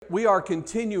we are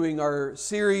continuing our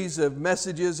series of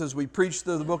messages as we preach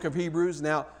through the book of Hebrews.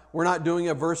 Now, we're not doing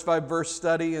a verse-by-verse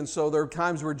study, and so there are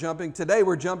times we're jumping. Today,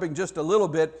 we're jumping just a little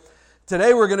bit.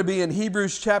 Today, we're going to be in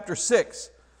Hebrews chapter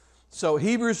 6. So,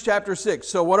 Hebrews chapter 6.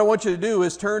 So, what I want you to do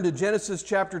is turn to Genesis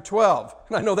chapter 12.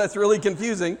 I know that's really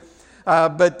confusing,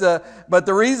 but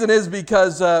the reason is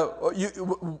because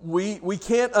we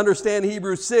can't understand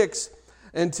Hebrews 6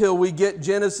 until we get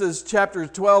Genesis chapter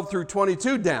 12 through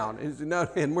 22 down.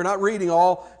 And we're not reading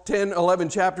all 10, 11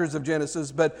 chapters of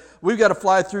Genesis, but we've got to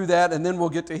fly through that, and then we'll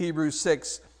get to Hebrews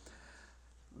 6.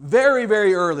 Very,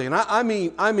 very early, and I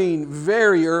mean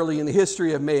very early in the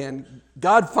history of man,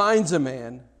 God finds a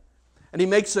man, and He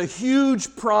makes a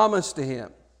huge promise to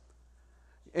him.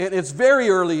 And it's very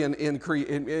early in the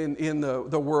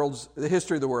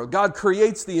history of the world. God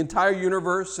creates the entire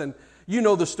universe, and you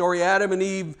know the story. Adam and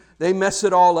Eve, they mess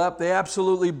it all up. They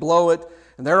absolutely blow it.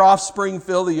 And their offspring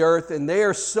fill the earth. And they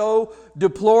are so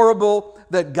deplorable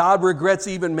that God regrets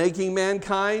even making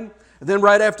mankind. And then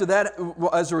right after that,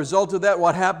 as a result of that,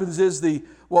 what happens is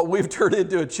what we've turned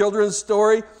into a children's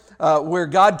story where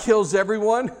God kills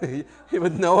everyone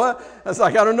with Noah. It's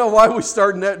like, I don't know why we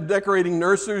start decorating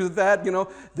nurseries with that. You know,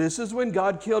 this is when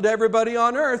God killed everybody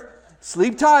on earth.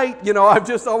 Sleep tight. You know, I've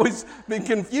just always been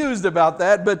confused about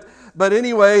that. But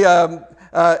anyway,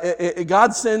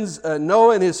 God sends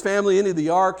Noah and his family into the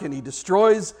ark, and He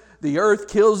destroys the earth,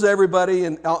 kills everybody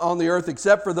on the earth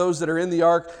except for those that are in the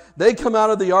ark. They come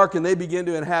out of the ark and they begin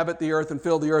to inhabit the earth and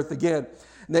fill the earth again.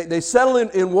 They settle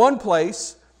in one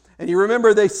place, and you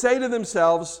remember they say to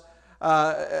themselves,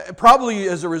 probably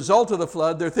as a result of the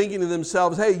flood, they're thinking to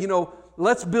themselves, hey, you know,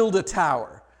 let's build a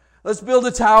tower. Let's build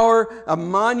a tower, a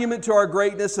monument to our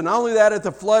greatness, and not only that, if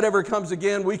the flood ever comes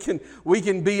again, we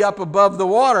can be up above the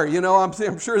water. You know,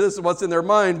 I'm sure this is what's in their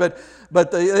mind, but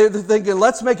they're thinking,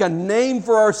 let's make a name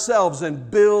for ourselves and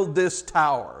build this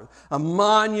tower, a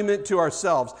monument to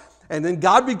ourselves. And then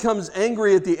God becomes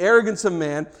angry at the arrogance of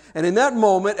man, and in that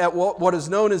moment, at what is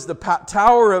known as the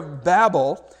Tower of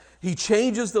Babel, He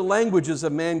changes the languages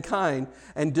of mankind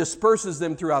and disperses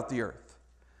them throughout the earth.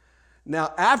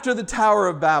 Now, after the Tower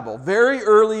of Babel, very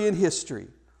early in history,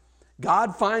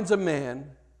 God finds a man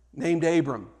named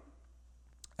Abram,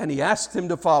 and He asks him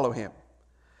to follow Him.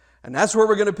 And that's where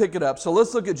we're going to pick it up. So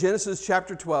let's look at Genesis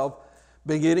chapter 12,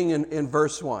 beginning in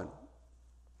verse 1.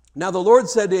 Now the Lord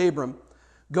said to Abram,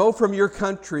 "Go from your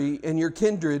country and your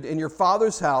kindred and your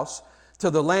father's house to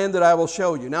the land that I will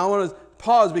show you." Now I want to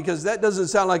pause because that doesn't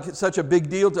sound like such a big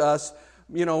deal to us.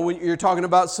 You know, when you're talking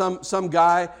about some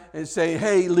guy and saying,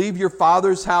 hey, leave your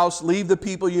father's house, leave the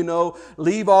people you know,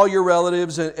 leave all your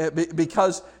relatives,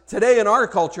 because today in our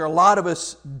culture, a lot of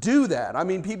us do that. I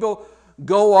mean, people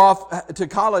go off to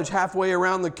college halfway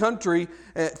around the country,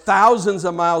 thousands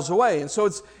of miles away. And so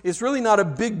it's really not a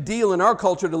big deal in our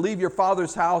culture to leave your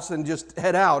father's house and just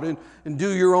head out and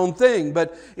do your own thing.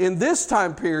 But in this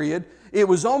time period, it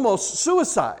was almost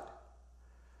suicide.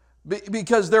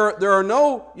 Because there are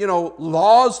no,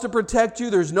 laws to protect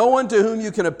you. There's no one to whom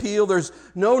you can appeal. There's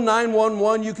no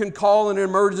 911 you can call in an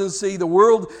emergency. The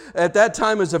world at that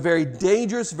time was a very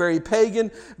dangerous, very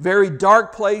pagan, very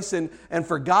dark place. And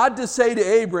for God to say to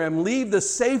Abraham, leave the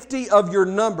safety of your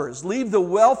numbers, leave the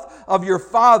wealth of your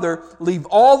father, leave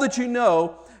all that you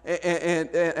know,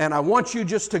 and I want you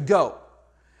just to go.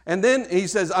 And then He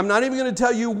says, I'm not even going to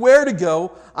tell you where to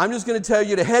go. I'm just going to tell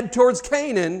you to head towards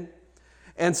Canaan.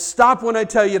 And stop when I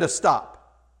tell you to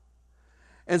stop.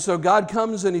 And so God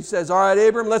comes and He says, all right,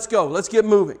 Abram, let's go. Let's get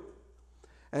moving.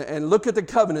 And look at the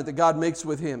covenant that God makes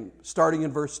with him, starting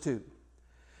in verse 2.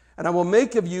 And I will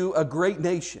make of you a great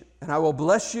nation, and I will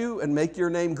bless you and make your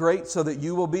name great so that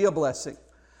you will be a blessing.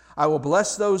 I will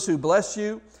bless those who bless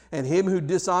you, and him who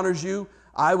dishonors you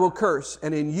I will curse.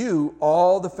 And in you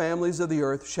all the families of the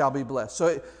earth shall be blessed.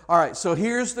 So, all right, so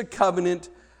here's the covenant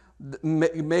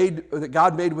that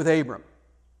God made with Abram.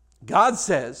 God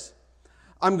says,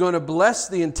 I'm going to bless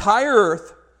the entire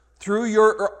earth through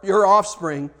your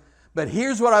offspring, but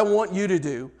here's what I want you to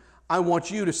do. I want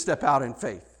you to step out in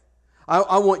faith.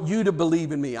 I want you to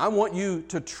believe in me. I want you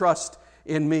to trust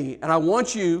in me. And I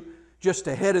want you just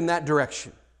to head in that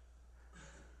direction.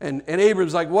 And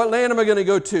Abram's like, what land am I going to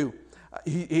go to?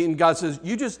 And God says,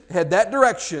 you just head that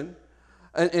direction,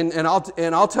 and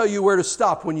I'll tell you where to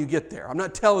stop when you get there. I'm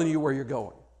not telling you where you're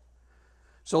going.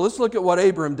 So let's look at what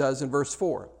Abram does in verse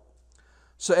 4.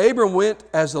 So Abram went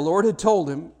as the Lord had told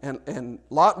him, and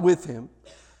Lot with him.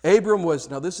 Abram was,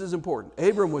 now this is important,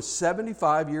 Abram was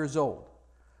 75 years old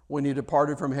when he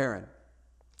departed from Haran.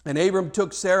 And Abram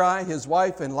took Sarai, his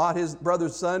wife, and Lot, his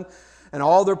brother's son. and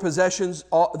all their possessions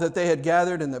that they had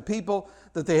gathered and the people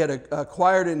that they had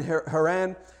acquired in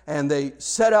Haran, and they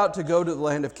set out to go to the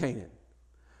land of Canaan.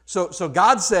 So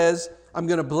God says, I'm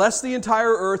going to bless the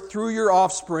entire earth through your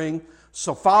offspring,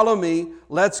 so follow me,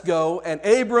 let's go. And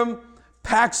Abram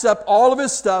packs up all of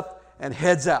his stuff and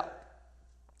heads out.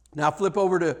 Now flip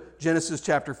over to Genesis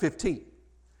chapter 15.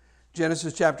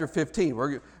 Genesis chapter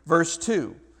 15, verse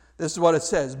 2. This is what it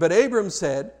says. But Abram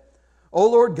said, O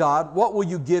Lord God, what will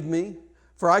you give me?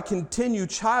 For I continue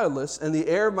childless, and the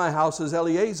heir of my house is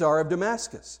Eleazar of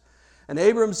Damascus. And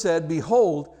Abram said,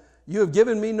 Behold, you have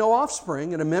given me no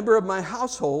offspring, and a member of my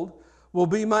household will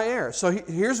be my heir. So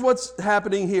here's what's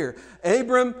happening here.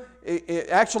 Abram,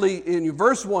 actually in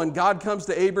verse 1, God comes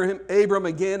to Abram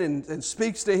again and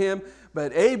speaks to him.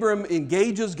 But Abram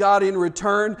engages God in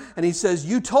return, and he says,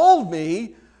 you told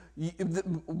me,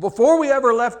 before we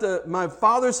ever left my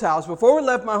father's house, before we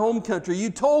left my home country, you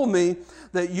told me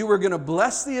that you were going to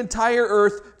bless the entire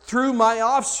earth through my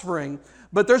offspring.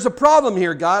 But there's a problem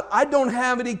here, God. I don't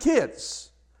have any kids.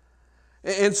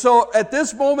 And so at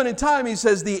this moment in time, he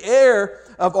says, the heir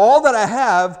of all that I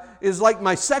have is like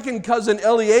my second cousin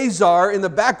Eleazar in the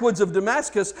backwoods of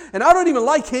Damascus, and I don't even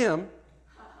like him.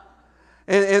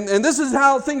 And this is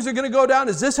how things are going to go down.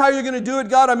 Is this how you're going to do it,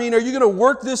 God? I mean, are you going to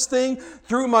work this thing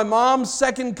through my mom's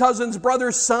second cousin's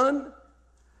brother's son?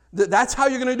 That's how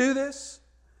you're going to do this?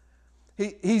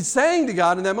 He's saying to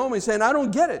God in that moment, he's saying, I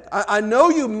don't get it. I know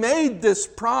you made this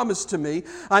promise to me.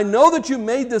 I know that you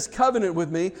made this covenant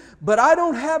with me, but I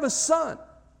don't have a son.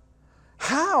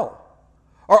 How?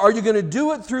 Or are you going to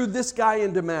do it through this guy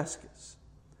in Damascus?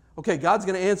 Okay, God's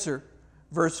going to answer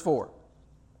verse 4.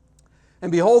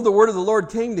 And behold, the word of the Lord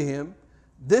came to him,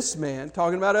 this man,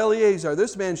 talking about Eleazar,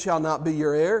 this man shall not be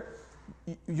your heir.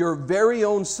 Your very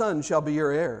own son shall be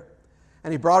your heir.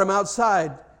 And he brought him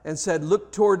outside and said,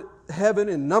 look toward heaven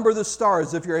and number the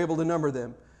stars if you're able to number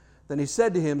them. Then he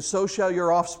said to him, so shall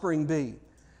your offspring be.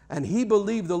 And he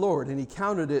believed the Lord, and he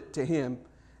counted it to him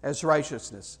as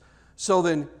righteousness. So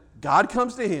then God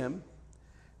comes to him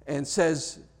and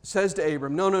says to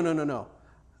Abram, no.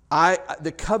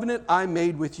 The covenant I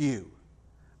made with you,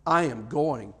 I am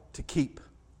going to keep.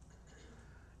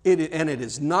 And it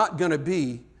is not going to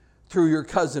be through your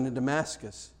cousin in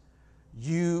Damascus.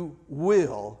 You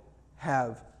will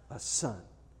have a son.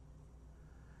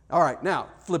 All right, now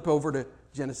flip over to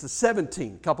Genesis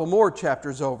 17, a couple more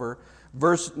chapters over,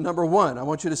 verse number 1. I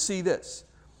want you to see this.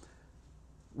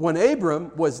 When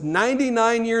Abram was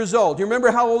 99 years old, do you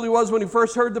remember how old he was when he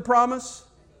first heard the promise?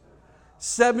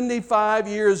 75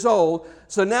 years old.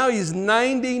 So now he's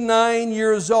 99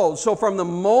 years old. So from the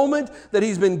moment that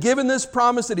he's been given this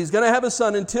promise that he's going to have a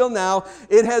son until now,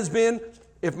 it has been,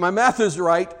 if my math is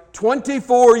right,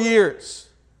 24 years.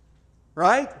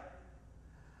 Right?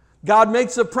 God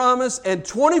makes a promise, and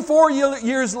 24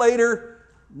 years later,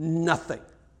 nothing.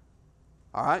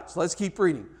 All right, so let's keep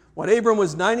reading. When Abram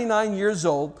was 99 years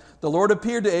old, the Lord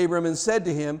appeared to Abram and said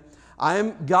to him, I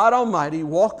am God Almighty,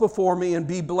 walk before me and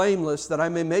be blameless, that I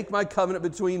may make my covenant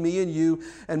between me and you,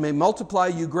 and may multiply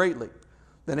you greatly.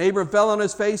 Then Abram fell on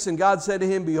his face, and God said to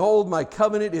him, Behold, my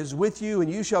covenant is with you,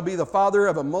 and you shall be the father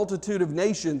of a multitude of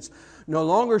nations. No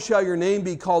longer shall your name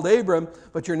be called Abram,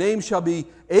 but your name shall be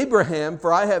Abraham,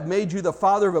 for I have made you the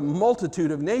father of a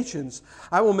multitude of nations.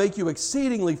 I will make you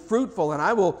exceedingly fruitful, and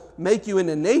I will make you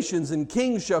into nations, and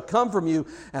kings shall come from you.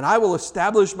 And I will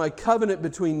establish my covenant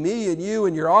between me and you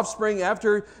and your offspring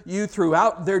after you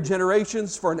throughout their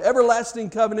generations, for an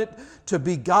everlasting covenant to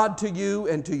be God to you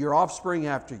and to your offspring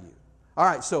after you. All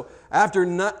right, so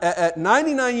at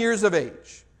 99 years of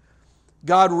age,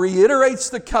 God reiterates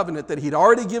the covenant that He'd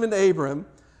already given to Abram,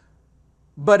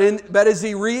 but as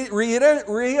He reiterates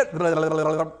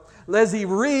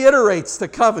the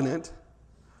covenant,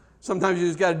 sometimes you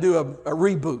just got to do a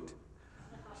reboot.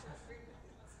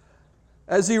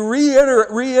 As He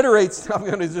reiterates, I'm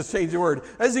going to just change the word.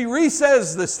 As He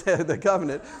re-says the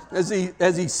covenant, as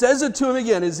he says it to him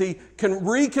again, as He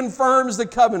reconfirms the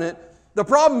covenant, the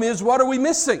problem is, what are we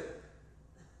missing?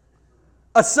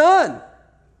 A son.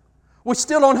 We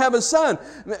still don't have a son.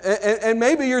 And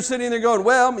maybe you're sitting there going,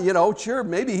 well, sure,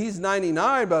 maybe he's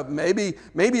 99, but maybe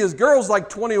his girl's like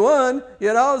 21,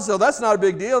 so that's not a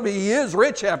big deal. I mean, he is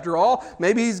rich after all.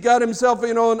 Maybe he's got himself,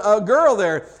 a girl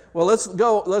there. Well, let's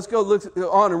go look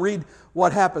on and read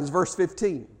what happens. Verse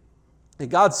 15.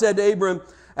 And God said to Abram,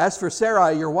 as for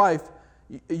Sarai, your wife,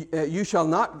 you shall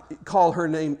not call her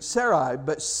name Sarai,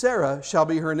 but Sarah shall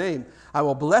be her name. I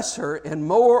will bless her, and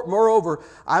moreover,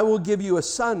 I will give you a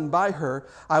son by her.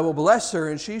 I will bless her,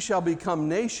 and she shall become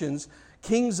nations.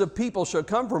 Kings of people shall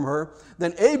come from her.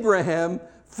 Then Abraham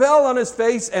fell on his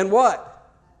face and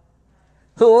what?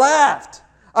 laughed.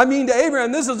 I mean, to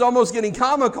Abraham, this is almost getting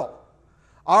comical.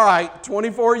 All right,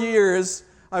 24 years.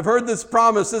 I've heard this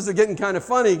promise. This is getting kind of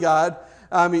funny, God.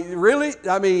 I mean, really?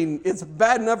 I mean, it's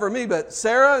bad enough for me, but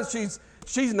Sarah, she's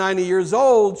 90 years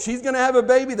old. She's going to have a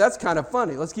baby. That's kind of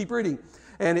funny. Let's keep reading.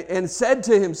 And said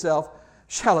to himself,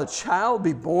 shall a child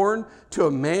be born to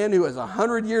a man who is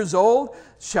 100 years old?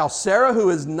 Shall Sarah, who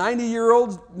is 90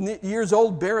 years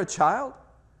old, bear a child?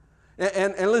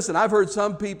 And listen, I've heard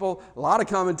some people, a lot of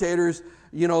commentators,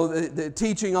 the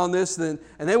teaching on this, and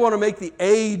they want to make the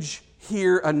age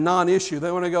here a non-issue.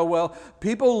 They want to go, well,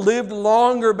 people lived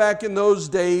longer back in those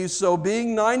days, so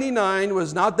being 99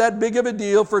 was not that big of a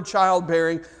deal for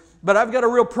childbearing. But I've got a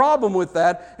real problem with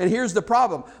that, and here's the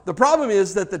problem. The problem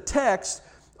is that the text,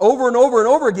 over and over and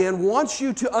over again, wants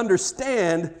you to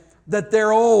understand that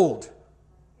they're old.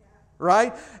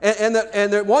 Right? And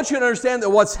it wants you to understand that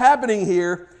what's happening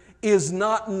here is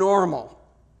not normal.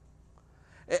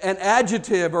 An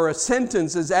adjective or a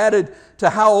sentence is added to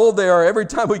how old they are every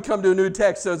time we come to a new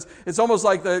text. So it's almost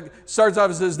like starts off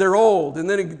and says they're old, and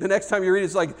then the next time you read it,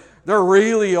 it's like they're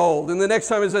really old, and the next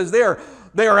time it says they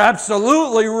are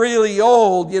absolutely really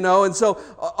old, And so,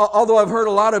 although I've heard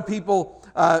a lot of people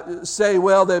say,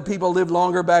 well, that people lived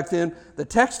longer back then, the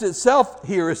text itself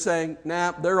here is saying,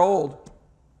 nah, they're old.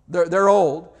 They're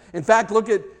old. In fact, look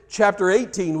at chapter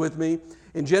 18 with me.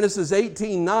 In Genesis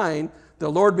 18:9. The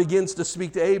Lord begins to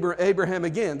speak to Abraham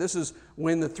again. This is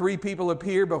when the three people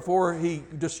appear before he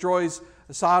destroys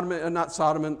Sodom and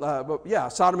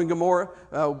Gomorrah,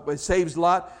 saves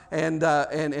Lot, and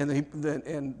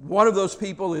one of those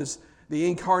people is the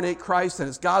incarnate Christ, and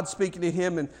it's God speaking to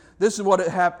him. And this is what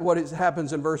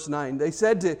happens in verse 9. They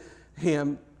said to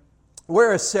him,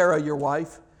 "Where is Sarah, your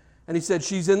wife?" And he said,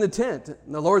 "She's in the tent."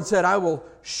 And the Lord said, "I will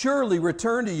surely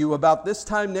return to you about this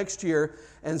time next year,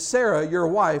 and Sarah, your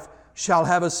wife, shall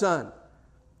have a son."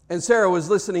 And Sarah was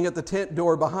listening at the tent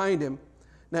door behind him.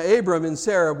 Now Abram and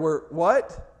Sarah were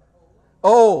what?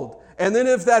 Old. And then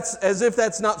if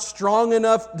that's not strong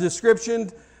enough description,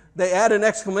 they add an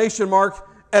exclamation mark,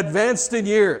 advanced in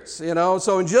years.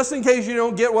 So just in case you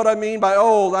don't get what I mean by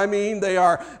old, I mean they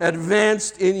are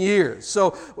advanced in years.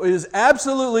 So it is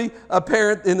absolutely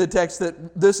apparent in the text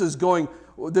that this is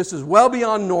well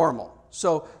beyond normal.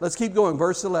 So let's keep going.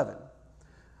 Verse 11.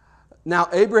 Now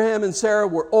Abraham and Sarah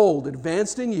were old,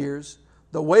 advanced in years.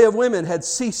 The way of women had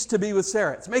ceased to be with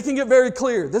Sarah. It's making it very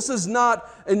clear. This is not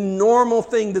a normal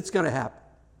thing that's going to happen.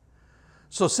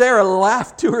 So Sarah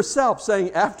laughed to herself,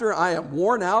 saying, "After I am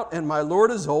worn out and my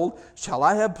Lord is old, shall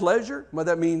I have pleasure?" Well,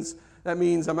 that means,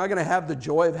 am I going to have the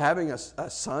joy of having a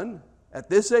son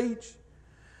at this age?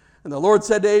 And the Lord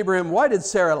said to Abraham, "Why did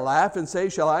Sarah laugh and say,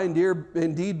 'Shall I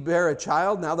indeed bear a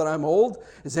child now that I'm old?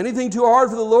 Is anything too hard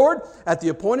for the Lord? At the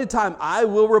appointed time I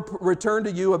will return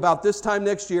to you about this time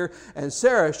next year, and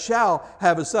Sarah shall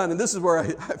have a son.'" And this is where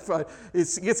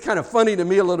it gets kind of funny to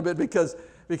me a little bit, because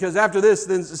after this,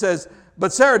 then it says,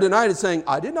 "But Sarah denied it, saying,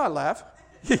 'I did not laugh.'"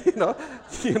 It's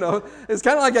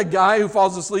kind of like a guy who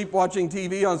falls asleep watching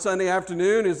TV on Sunday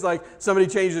afternoon. It's like somebody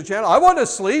changed the channel. "I want to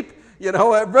sleep."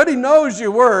 Everybody knows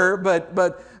you were,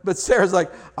 but Sarah's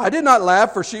like, "I did not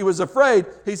laugh, for she was afraid."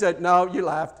 He said, "No, you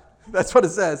laughed." That's what it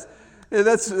says.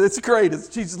 It's great.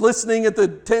 She's listening at the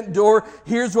tent door.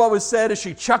 Here's what was said as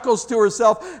she chuckles to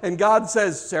herself, and God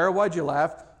says, "Sarah, why'd you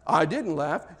laugh?" "I didn't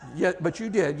laugh." "Yeah, but you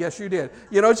did." "Yes, you did."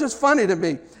 It's just funny to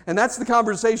me. And that's the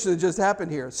conversation that just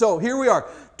happened here. So here we are,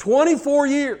 24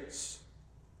 years.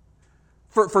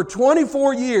 For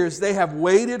 24 years, they have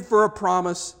waited for a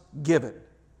promise given.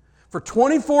 For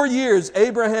 24 years,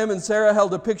 Abraham and Sarah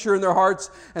held a picture in their hearts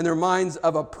and their minds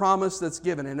of a promise that's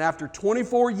given. And after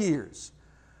 24 years,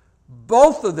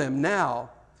 both of them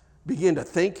now begin to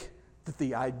think that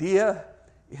the idea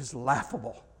is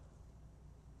laughable.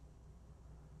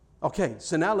 Okay,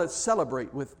 so now let's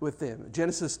celebrate with them.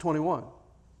 Genesis 21.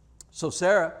 So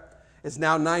Sarah is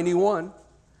now 91,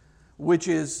 which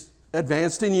is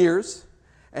advanced in years,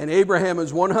 and Abraham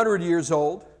is 100 years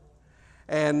old.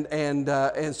 And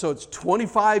so it's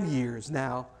 25 years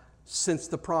now since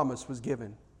the promise was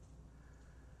given.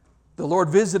 The Lord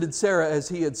visited Sarah as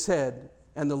he had said,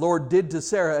 and the Lord did to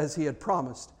Sarah as he had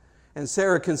promised. And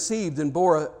Sarah conceived and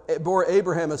bore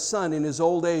Abraham a son in his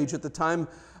old age at the time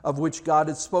of which God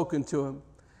had spoken to him.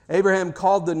 Abraham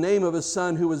called the name of his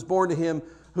son who was born to him,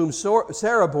 whom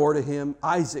Sarah bore to him,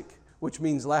 Isaac, which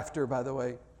means laughter, by the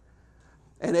way.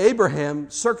 And Abraham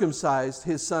circumcised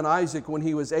his son Isaac when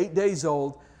he was 8 days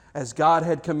old, as God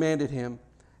had commanded him.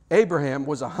 Abraham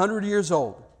was 100 years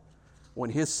old when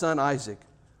his son Isaac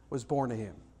was born to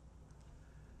him.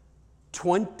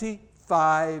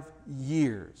 25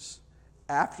 years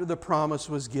after the promise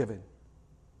was given,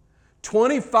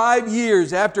 25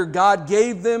 years after God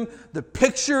gave them the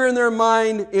picture in their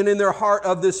mind and in their heart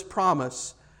of this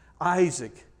promise,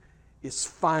 Isaac is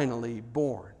finally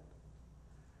born.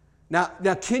 Now,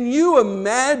 can you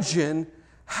imagine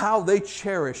how they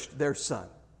cherished their son?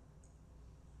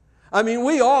 I mean,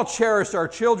 we all cherish our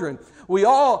children. We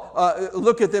all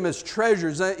look at them as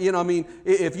treasures.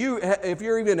 If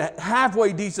you're even a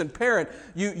halfway decent parent,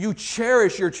 you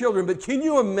cherish your children. But can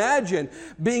you imagine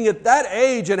being at that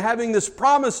age and having this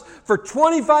promise for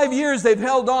 25 years they've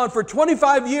held on, for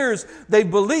 25 years they've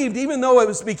believed, even though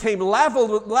it became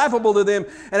laughable to them.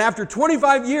 And after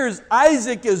 25 years,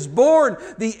 Isaac is born.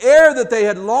 The heir that they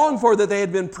had longed for, that they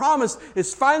had been promised,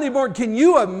 is finally born. Can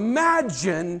you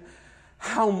imagine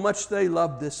how much they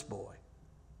loved this boy?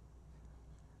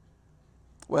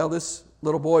 Well, this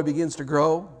little boy begins to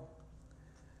grow,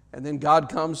 and then God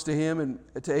comes to him and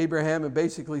to Abraham and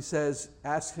basically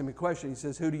asks him a question. He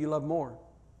says, who do you love more?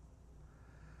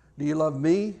 Do you love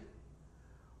me,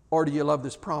 or do you love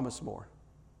this promise more?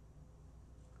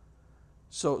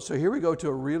 So here we go to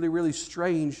a really, really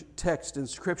strange text in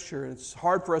Scripture, and it's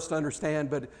hard for us to understand,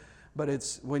 but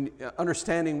it's when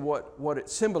understanding what it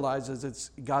symbolizes,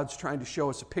 it's God's trying to show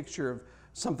us a picture of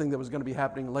something that was going to be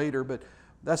happening later, but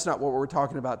that's not what we're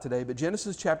talking about today. But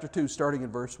Genesis chapter 2, starting in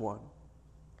verse 1.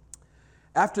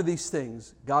 After these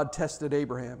things, God tested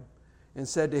Abraham and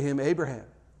said to him, Abraham.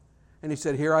 And he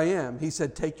said, here I am. He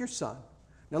said, take your son.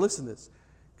 Now listen to this,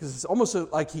 because it's almost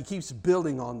like he keeps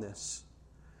building on this.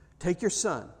 Take your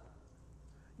son,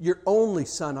 your only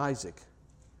son Isaac,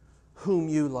 whom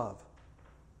you love,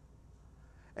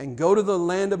 and go to the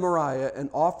land of Moriah and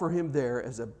offer him there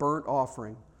as a burnt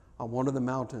offering on one of the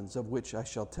mountains of which I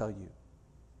shall tell you.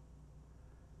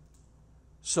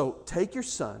 So take your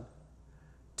son,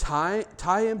 tie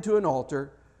him to an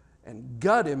altar, and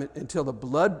gut him until the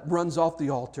blood runs off the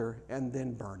altar, and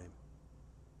then burn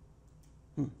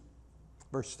him.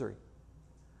 Verse 3.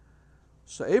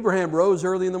 So Abraham rose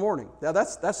early in the morning. Now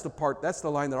that's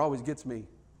the line that always gets me.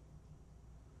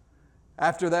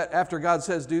 After God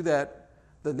says do that,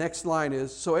 the next line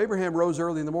is, so Abraham rose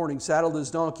early in the morning, saddled his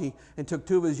donkey, and took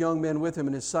 2 of his young men with him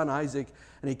and his son Isaac.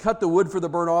 And he cut the wood for the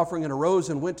burnt offering and arose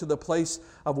and went to the place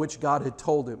of which God had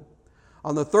told him.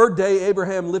 On the third day,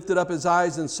 Abraham lifted up his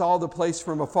eyes and saw the place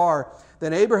from afar.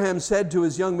 Then Abraham said to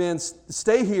his young men,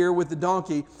 stay here with the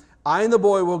donkey. I and the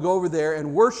boy will go over there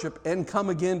and worship and come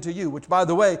again to you. Which, by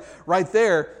the way, right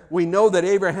there, we know that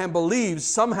Abraham believes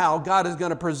somehow God is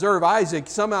going to preserve Isaac.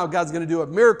 Somehow God's going to do a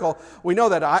miracle. We know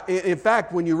that. In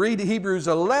fact, when you read Hebrews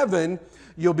 11,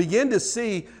 you'll begin to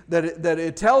see that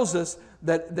it tells us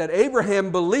that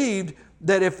Abraham believed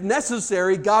that if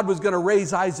necessary, God was going to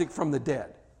raise Isaac from the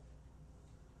dead.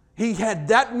 He had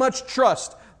that much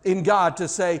trust in God to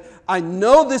say, I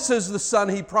know this is the son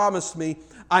he promised me.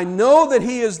 I know that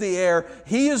he is the heir.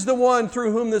 He is the one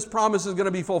through whom this promise is going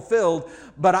to be fulfilled.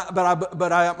 But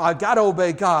I got to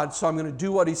obey God, so I'm going to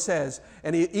do what he says.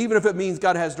 And even if it means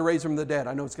God has to raise him from the dead,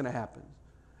 I know it's going to happen.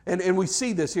 And we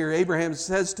see this here. Abraham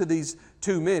says to these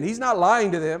 2 men, he's not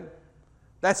lying to them.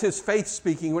 That's his faith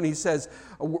speaking when he says,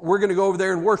 we're going to go over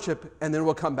there and worship, and then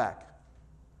we'll come back.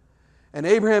 And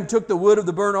Abraham took the wood of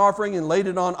the burnt offering and laid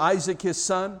it on Isaac his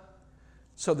son.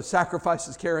 So the sacrifice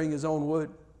is carrying his own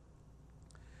wood.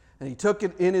 And he took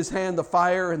it in his hand, the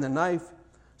fire and the knife.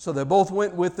 So they both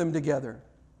went with them together.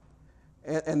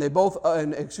 And they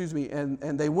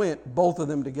went, both of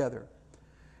them together.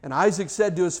 And Isaac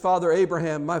said to his father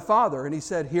Abraham, my father. And he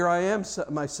said, here I am,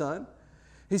 my son.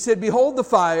 He said, behold the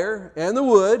fire and the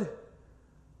wood,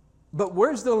 but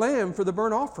where's the lamb for the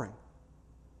burnt offering?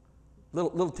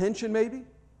 Little tension maybe?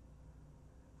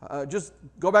 Just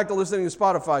go back to listening to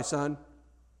Spotify, son.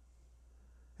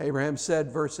 Abraham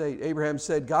said, verse 8, Abraham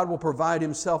said, God will provide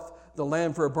himself the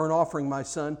lamb for a burnt offering, my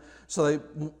son. So they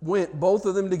went, both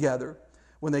of them together.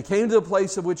 When they came to the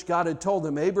place of which God had told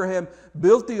them, Abraham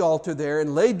built the altar there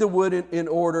and laid the wood in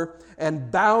order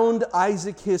and bound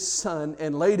Isaac his son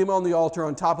and laid him on the altar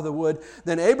on top of the wood.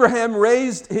 Then Abraham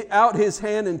raised out his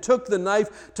hand and took the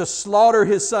knife to slaughter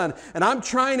his son. And I'm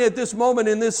trying at this moment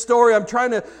in this story, I'm trying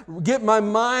to get my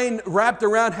mind wrapped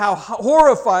around how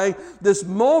horrifying this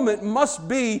moment must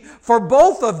be for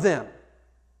both of them.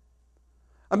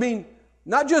 I mean,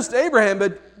 not just Abraham,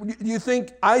 but you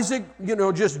think Isaac,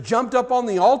 just jumped up on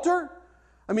the altar?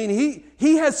 I mean,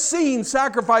 he has seen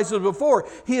sacrifices before.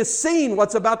 He has seen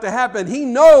what's about to happen. He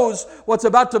knows what's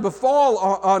about to befall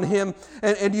on him.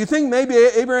 And do you think maybe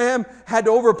Abraham had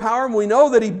to overpower him? We know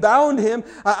that he bound him.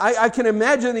 I can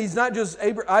imagine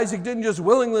Isaac didn't just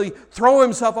willingly throw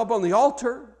himself up on the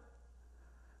altar.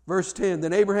 Verse 10,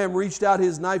 then Abraham reached out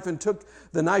his knife and took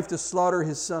the knife to slaughter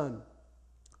his son.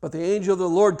 But the angel of the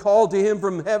Lord called to him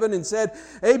from heaven and said,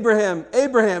 Abraham,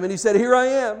 Abraham. And he said, Here I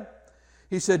am.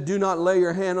 He said, Do not lay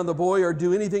your hand on the boy or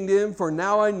do anything to him, for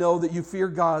now I know that you fear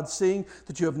God, seeing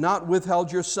that you have not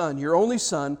withheld your son, your only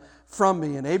son, from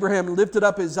me. And Abraham lifted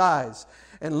up his eyes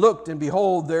and looked, and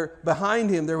behold, there behind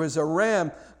him there was a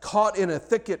ram caught in a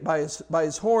thicket by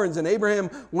his horns. And Abraham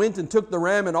went and took the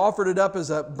ram and offered it up as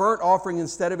a burnt offering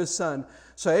instead of his son.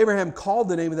 So Abraham called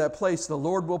the name of that place, The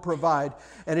Lord Will Provide.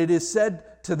 And it is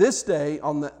said to this day,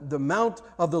 on the mount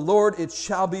of the Lord it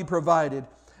shall be provided.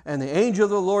 And the angel of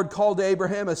the Lord called to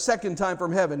Abraham a second time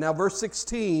from heaven. Now verse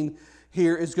 16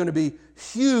 here is going to be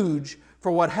huge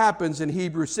for what happens in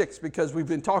Hebrews 6, because we've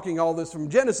been talking all this from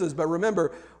Genesis, but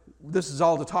remember, this is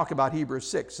all to talk about Hebrews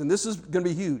 6. And this is going to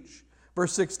be huge.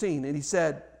 Verse 16, and he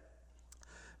said,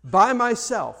 By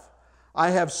myself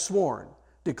I have sworn,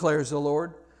 declares the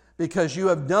Lord, because you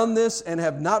have done this and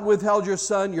have not withheld your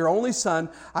son, your only son,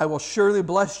 I will surely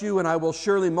bless you, and I will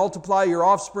surely multiply your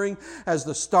offspring as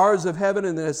the stars of heaven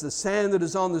and as the sand that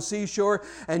is on the seashore.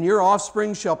 And your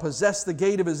offspring shall possess the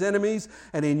gate of his enemies,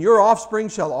 and in your offspring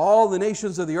shall all the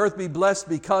nations of the earth be blessed,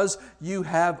 because you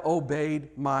have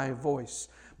obeyed my voice.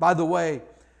 By the way,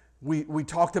 we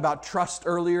talked about trust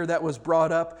earlier. That was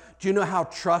brought up. Do you know how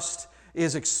trust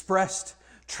is expressed?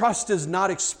 Trust is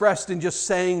not expressed in just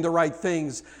saying the right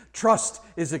things. Trust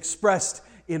is expressed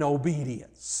in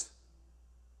obedience.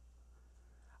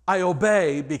 I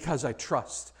obey because I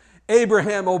trust.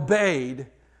 Abraham obeyed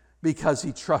because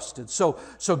he trusted. So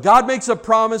God makes a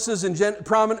promise in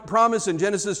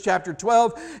Genesis chapter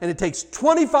 12, and it takes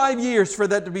 25 years for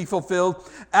that to be fulfilled.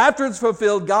 After it's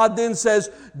fulfilled, God then says,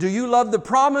 Do you love the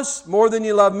promise more than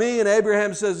you love me? And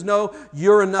Abraham says, No,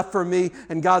 you're enough for me.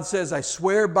 And God says, I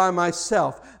swear by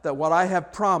myself that what I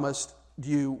have promised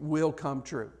you will come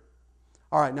true.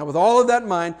 All right, now with all of that in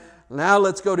mind, now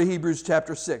let's go to Hebrews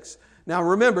chapter 6. Now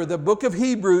remember, the book of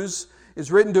Hebrews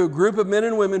is written to a group of men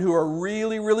and women who are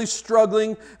really, really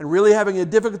struggling and really having a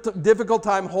difficult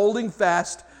time holding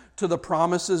fast to the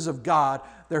promises of God.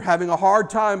 They're having a hard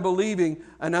time believing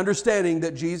and understanding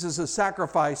that Jesus'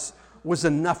 sacrifice was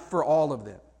enough for all of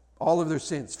them, all of their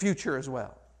sins, future as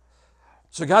well.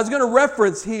 So God's going to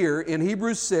reference here in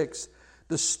Hebrews 6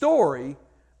 the story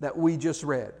that we just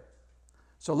read.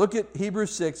 So look at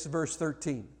Hebrews 6, verse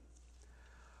 13.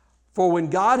 For when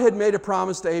God had made a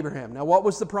promise to Abraham. Now what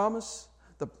was the promise?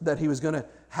 That he was going to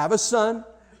have a son,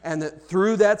 and that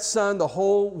through that son the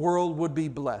whole world would be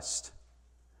blessed.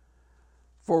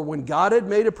 For when God had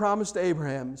made a promise to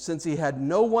Abraham, since he had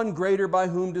no one greater by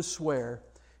whom to swear,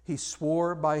 he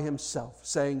swore by himself,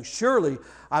 saying, Surely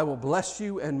I will bless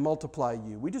you and multiply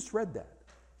you. We just read that.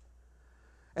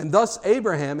 And thus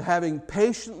Abraham, having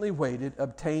patiently waited,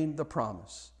 obtained the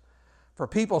promise. For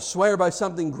people swear by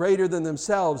something greater than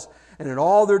themselves, and in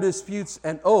all their disputes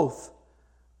an oath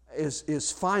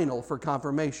is final for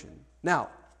confirmation. Now,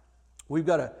 we've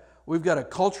got a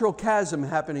cultural chasm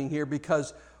happening here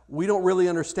because we don't really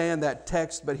understand that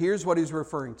text, but here's what he's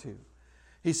referring to.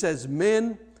 He says,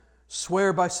 men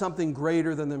swear by something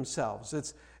greater than themselves.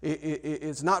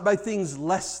 It's not by things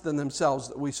less than themselves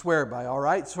that we swear by, all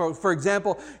right? So, for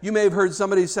example, you may have heard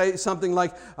somebody say something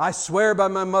like, I swear by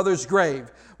my mother's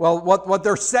grave. Well, what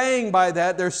they're saying by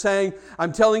that, they're saying,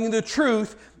 I'm telling you the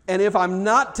truth, and if I'm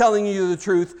not telling you the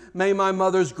truth, may my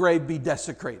mother's grave be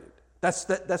desecrated.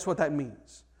 That's what that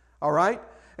means, all right?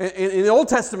 In the Old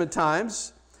Testament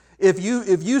times, if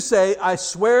you say, I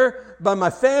swear by my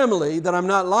family that I'm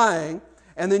not lying,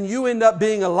 and then you end up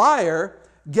being a liar,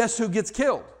 guess who gets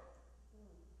killed?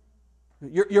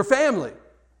 Your family.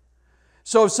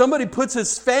 So if somebody puts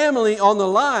his family on the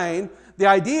line, the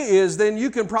idea is then you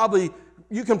can probably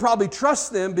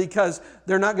trust them because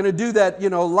they're not going to do that,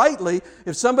 lightly.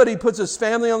 If somebody puts his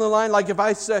family on the line, like if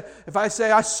I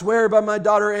say I swear by my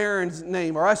daughter Erin's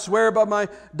name, or I swear by my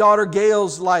daughter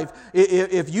Gail's life,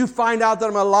 if you find out that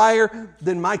I'm a liar,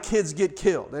 then my kids get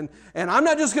killed. And I'm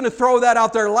not just going to throw that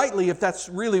out there lightly if that's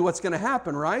really what's going to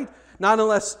happen, right? Not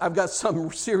unless I've got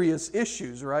some serious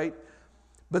issues, right?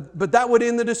 But that would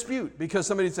end the dispute, because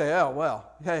somebody would say, oh,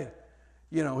 well, hey,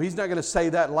 he's not going to say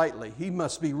that lightly. He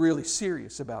must be really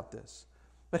serious about this.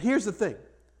 But here's the thing.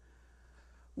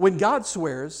 When God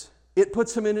swears, it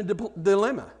puts him in a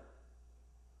dilemma.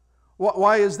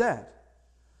 Why is that?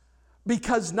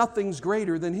 Because nothing's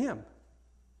greater than him.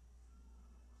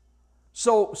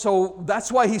 So that's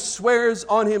why he swears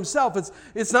on himself.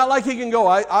 It's not like he can go,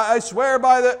 I swear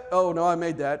by the... Oh, no, I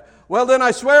made that. Well, then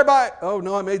I swear by... Oh,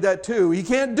 no, I made that too. He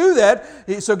can't do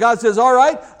that. So God says, all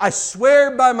right, I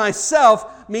swear by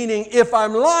myself, meaning if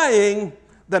I'm lying,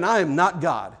 then I am not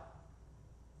God.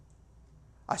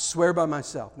 I swear by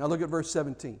myself. Now look at verse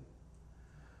 17.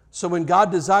 So when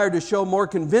God desired to show more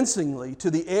convincingly to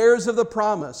the heirs of the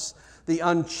promise the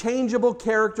unchangeable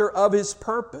character of His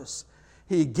purpose,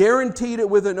 He guaranteed it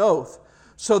with an oath,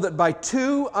 so that by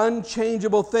two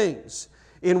unchangeable things,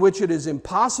 in which it is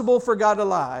impossible for God to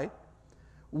lie,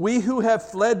 we who have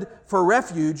fled for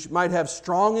refuge might have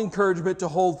strong encouragement to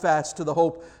hold fast to the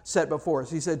hope set before us.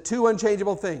 He said two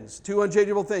unchangeable things. Two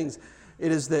unchangeable things.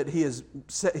 It is that He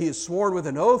is sworn with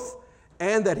an oath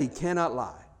and that He cannot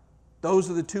lie. Those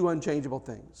are the two unchangeable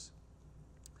things.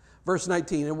 Verse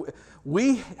 19,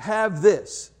 we have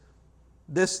this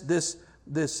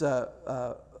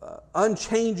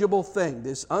unchangeable thing,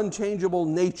 this unchangeable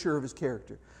nature of His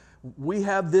character. We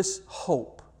have this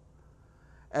hope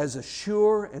as a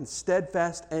sure and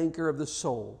steadfast anchor of the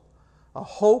soul, a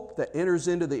hope that enters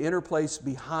into the inner place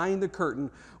behind the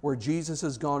curtain where Jesus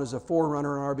has gone as a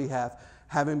forerunner on our behalf,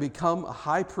 having become a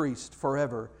high priest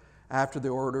forever after the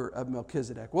order of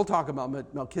Melchizedek. We'll talk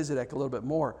about Melchizedek a little bit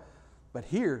more, but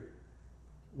here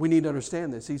we need to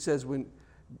understand this. He says when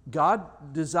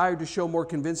God desired to show more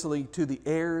convincingly to the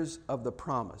heirs of the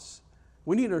promise.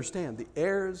 We need to understand the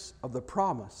heirs of the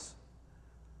promise.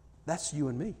 That's you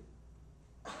and me.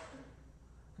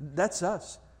 That's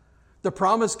us. The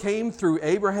promise came through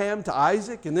Abraham to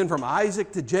Isaac, and then from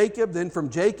Isaac to Jacob, then from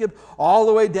Jacob all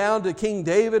the way down to King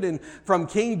David, and from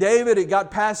King David it got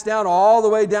passed down all the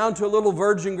way down to a little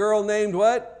virgin girl named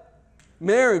what?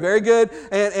 Mary. Very good.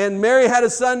 And Mary had a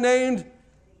son named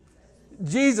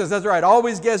Jesus. That's right.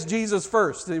 Always guess Jesus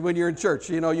first when you're in church.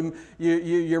 You know,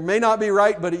 you may not be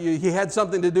right, but he had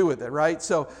something to do with it, right?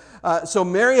 So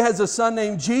Mary has a son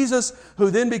named Jesus, who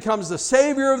then becomes the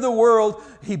Savior of the world.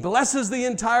 He blesses the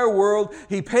entire world.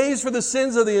 He pays for the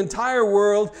sins of the entire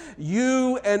world.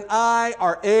 You and I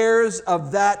are heirs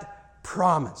of that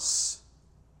promise.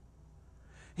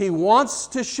 He wants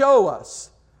to show us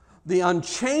the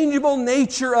unchangeable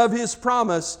nature of His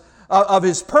promise, of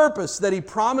His purpose, that He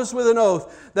promised with an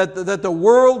oath that the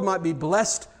world might be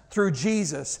blessed through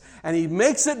Jesus. And He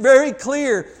makes it very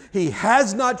clear He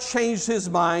has not changed His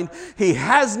mind. He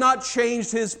has not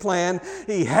changed His plan.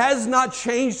 He has not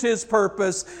changed His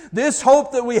purpose. This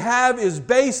hope that we have is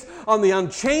based on the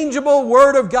unchangeable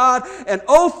Word of God, an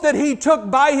oath that He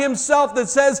took by Himself that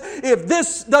says, if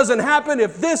this doesn't happen,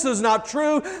 if this is not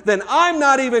true, then I'm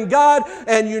not even God.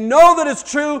 And you know that it's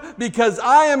true because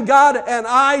I am God and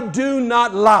I do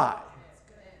not lie.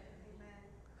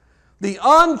 This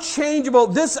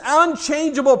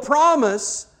unchangeable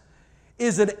promise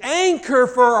is an anchor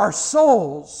for our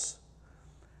souls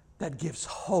that gives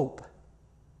hope.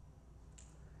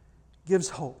 Gives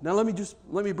hope. Now let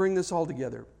me bring this all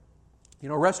together. You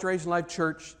know, Restoration Life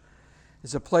Church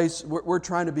is a place we're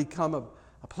trying to become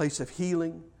a place of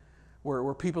healing,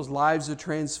 where people's lives are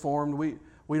transformed.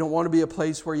 We don't want to be a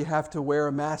place where you have to wear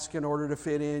a mask in order to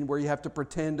fit in, where you have to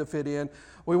pretend to fit in.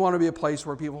 We want to be a place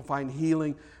where people find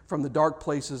healing from the dark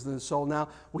places in the soul. Now,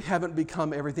 we haven't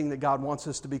become everything that God wants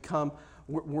us to become.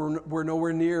 We're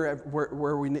nowhere near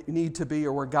where we need to be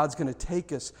or where God's going to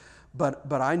take us.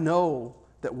 But I know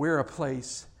that we're a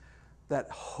place that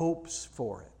hopes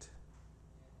for it.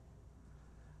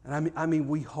 And I mean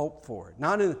we hope for it.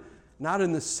 Not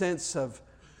in the sense of,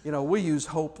 you know, we use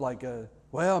hope like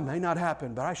well, it may not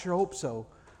happen, but I sure hope so.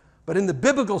 But in the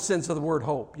biblical sense of the word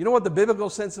hope, you know what the biblical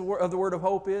sense of the word of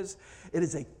hope is? It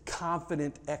is a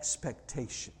confident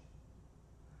expectation.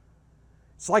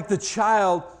 It's like the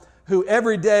child who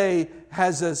every day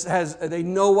they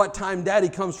know what time daddy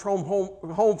comes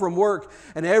home from work,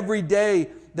 and every day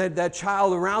that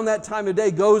child around that time of day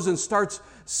goes and starts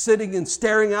sitting and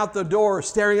staring out the door,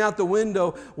 staring out the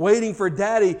window, waiting for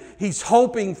daddy. He's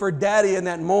hoping for daddy in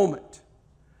that moment.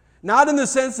 Not in the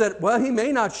sense that, well, he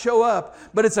may not show up,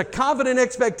 but it's a confident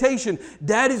expectation.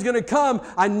 Daddy's going to come.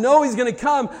 I know he's going to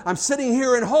come. I'm sitting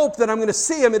here in hope that I'm going to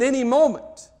see him at any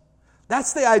moment.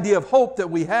 That's the idea of hope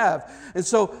that we have. And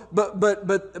so,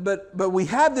 but we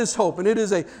have this hope, and it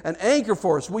is an anchor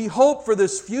for us. We hope for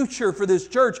this future, for this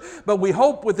church, but we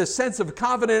hope with a sense of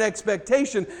confident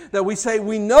expectation that we say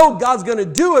we know God's going to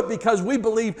do it because we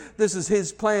believe this is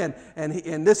His plan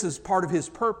and this is part of His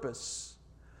purpose.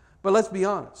 But let's be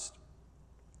honest,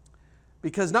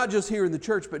 because not just here in the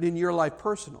church, but in your life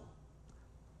personal,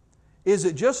 is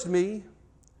it just me,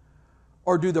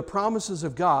 or do the promises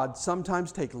of God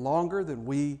sometimes take longer than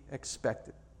we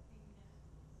expected?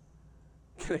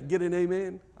 Can I get an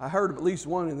amen? I heard at least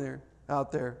one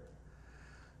out there.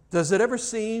 Does it ever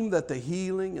seem that the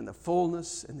healing and the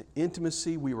fullness and the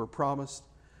intimacy we were promised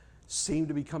seem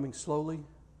to be coming slowly?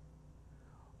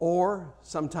 Or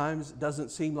sometimes it doesn't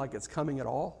seem like it's coming at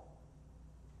all?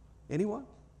 Anyone?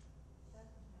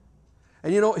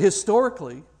 And you know,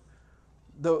 historically,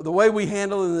 the way we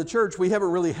handle it in the church, we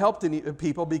haven't really helped any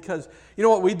people because, you know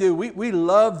what we do? We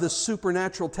love the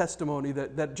supernatural testimony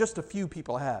that just a few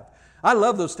people have. I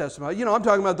love those testimonies. You know, I'm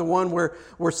talking about the one where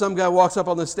some guy walks up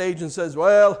on the stage and says,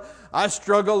 well, I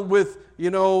struggled with,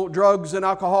 drugs and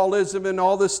alcoholism and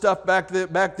all this stuff back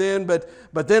then,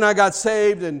 but then I got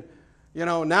saved and,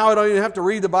 now I don't even have to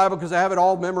read the Bible because I have it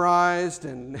all memorized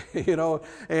and, and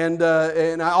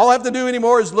all I have to do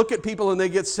anymore is look at people and they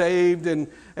get saved and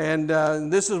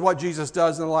this is what Jesus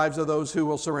does in the lives of those who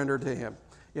will surrender to Him.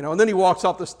 And then he walks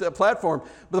off the platform.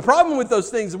 But the problem with those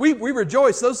things, we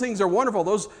rejoice. Those things are wonderful.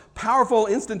 Those powerful,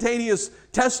 instantaneous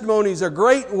testimonies are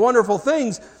great, wonderful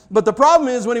things. But the problem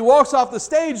is when he walks off the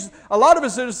stage, a lot of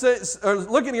us are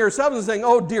looking at ourselves and saying,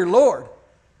 oh, dear Lord,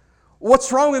 what's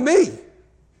wrong with me?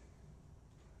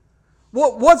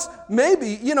 What's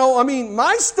maybe,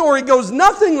 my story goes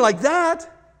nothing like that.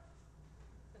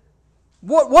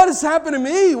 What has happened to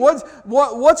me?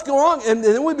 What's going on? And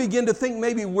then we begin to think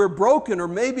maybe we're broken, or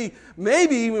maybe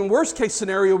even worst case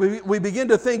scenario, we begin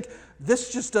to think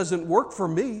this just doesn't work for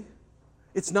me.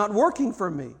 It's not working for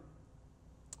me.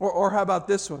 Or how about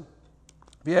this one?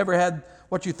 Have you ever had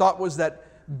what you thought was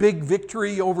that big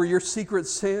victory over your secret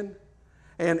sin?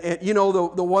 And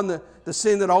the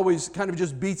sin that always kind of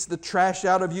just beats the trash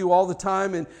out of you all the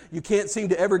time, and you can't seem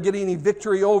to ever get any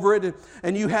victory over it.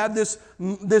 And you have this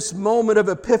moment of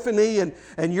epiphany,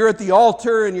 and you're at the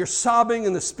altar, and you're sobbing,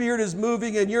 and the Spirit is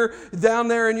moving, and you're down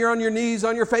there, and you're on your knees,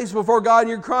 on your face before God, and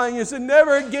you're crying. You say,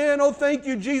 never again. Oh, thank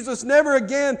you, Jesus. Never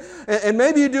again. And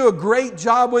maybe you do a great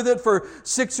job with it for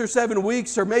 6 or 7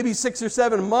 weeks, or maybe 6 or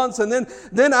 7 months, and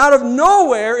then out of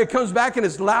nowhere, it comes back, and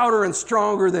it's louder and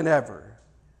stronger than ever.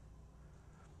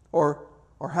 Or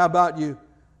how about you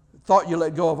thought you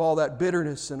let go of all that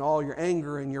bitterness and all your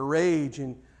anger and your rage,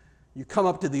 and you come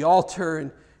up to the altar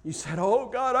and you said, oh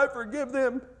God, I forgive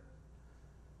them.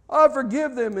 I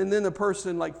forgive them. And then the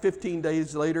person like 15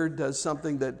 days later does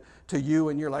something to you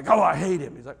and you're like, oh, I hate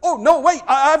him. He's like, oh, no, wait,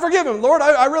 I forgive him, Lord.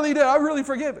 I really did. I really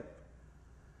forgive him.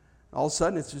 All of a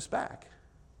sudden it's just back.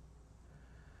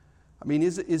 I mean,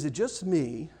 is it just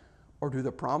me, or do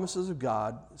the promises of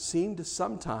God seem to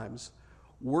sometimes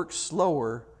work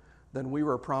slower than we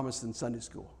were promised in Sunday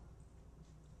school?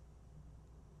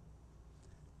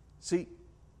 See,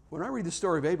 when I read the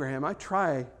story of Abraham, I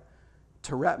try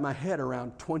to wrap my head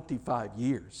around 25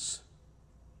 years.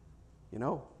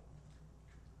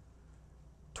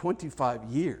 25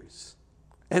 years.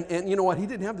 And you know what? He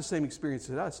didn't have the same experience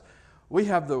as us. We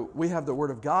have the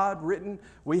Word of God written.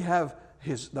 We have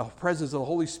the presence of the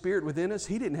Holy Spirit within us.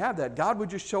 He didn't have that. God would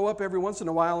just show up every once in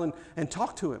a while and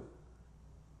talk to him.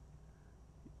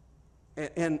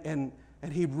 And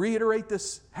he'd reiterate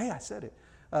this, hey, I said it,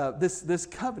 this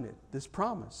covenant, this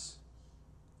promise.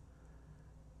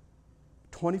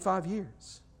 25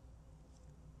 years.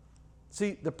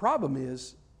 See, the problem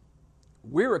is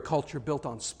we're a culture built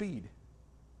on speed.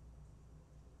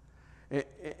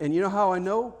 And you know how I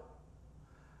know?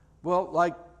 Well,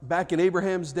 like back in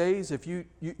Abraham's days, if you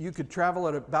could travel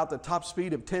at about the top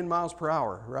speed of 10 miles per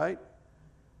hour, right?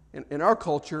 In our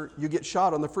culture, you get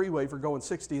shot on the freeway for going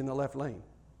 60 in the left lane.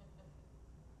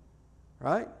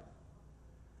 Right?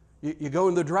 You go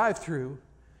in the drive-thru,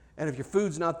 and if your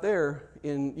food's not there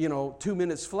in, 2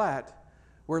 minutes flat,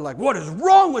 we're like, what is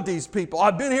wrong with these people?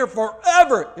 I've been here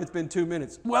forever. It's been 2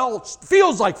 minutes. Well, it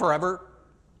feels like forever.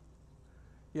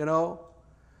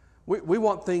 We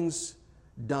want things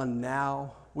done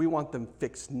now. We want them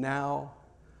fixed now.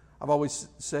 I've always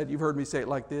said, you've heard me say it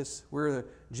like this, we're a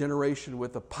generation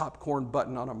with a popcorn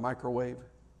button on a microwave.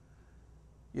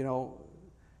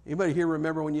 Anybody here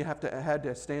remember when you had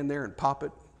to stand there and pop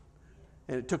it?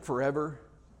 And it took forever?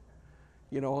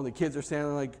 And the kids are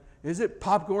standing like, is it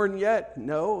popcorn yet?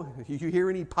 No. You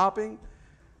hear any popping?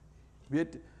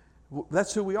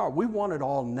 That's who we are. We want it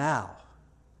all now.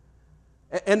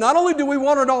 And not only do we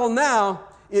want it all now,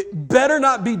 it better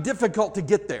not be difficult to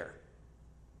get there.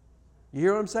 You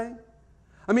hear what I'm saying?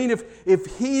 I mean,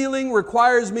 if healing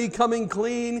requires me coming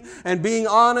clean and being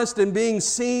honest and being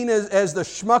seen as the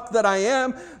schmuck that I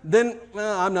am, then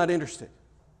I'm not interested.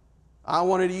 I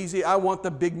want it easy. I want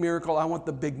the big miracle. I want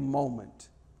the big moment.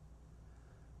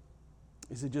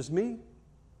 Is it just me?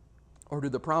 Or do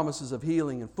the promises of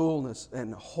healing and fullness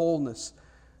and wholeness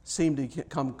seem to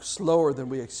come slower than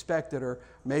we expected, or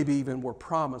maybe even were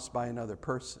promised by another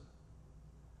person?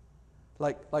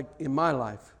 Like in my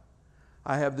life,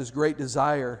 I have this great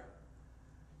desire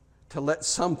to let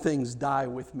some things die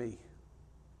with me.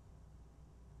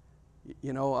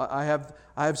 I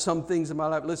have some things in my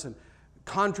life. Listen,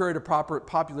 contrary to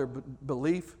popular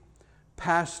belief,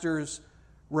 pastors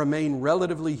remain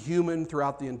relatively human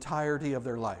throughout the entirety of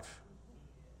their life.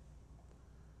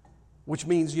 Which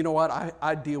means, you know what,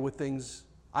 I deal with things,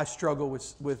 I struggle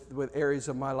with areas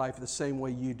of my life the same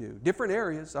way you do. Different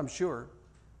areas, I'm sure,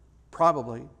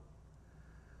 probably.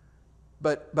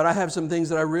 But I have some things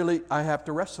that I have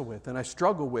to wrestle with and I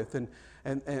struggle with, and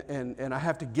I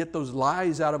have to get those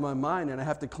lies out of my mind, and I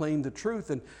have to claim the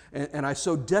truth, and I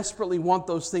so desperately want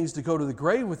those things to go to the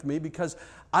grave with me because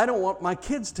I don't want my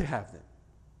kids to have them.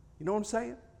 You know what I'm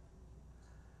saying?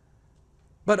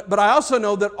 But I also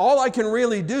know that all I can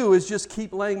really do is just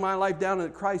keep laying my life down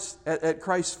at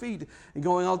Christ's feet and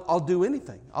going, I'll do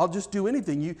anything. I'll just do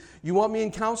anything. You want me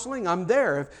in counseling? I'm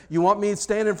there. If you want me to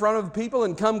stand in front of people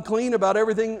and come clean about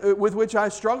everything with which I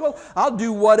struggle, I'll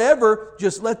do whatever.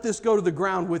 Just let this go to the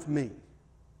ground with me.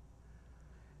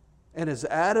 And as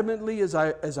adamantly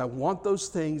as I want those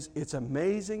things, it's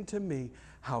amazing to me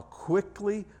how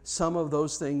quickly some of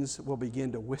those things will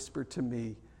begin to whisper to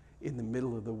me in the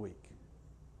middle of the week.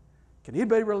 Can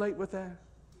anybody relate with that?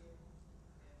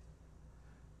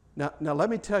 Now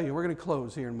let me tell you, we're going to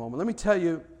close here in a moment. Let me tell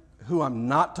you who I'm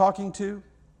not talking to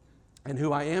and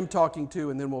who I am talking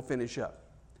to, and then we'll finish up.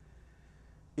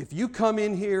 If you come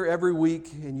in here every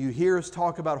week and you hear us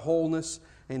talk about wholeness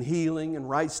and healing and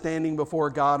right standing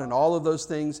before God and all of those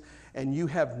things, and you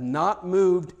have not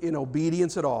moved in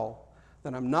obedience at all,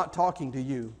 then I'm not talking to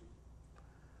you.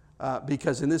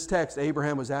 Because in this text,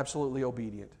 Abraham was absolutely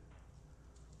obedient.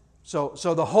 So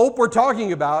the hope we're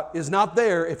talking about is not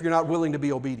there if you're not willing to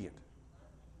be obedient.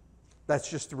 That's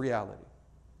just the reality.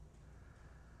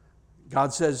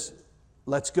 God says,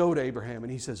 let's go to Abraham.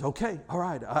 And he says, okay, all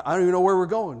right, I don't even know where we're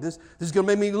going. This is going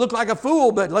to make me look like a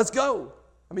fool, but let's go.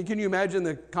 I mean, can you imagine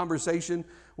the conversation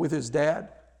with his dad?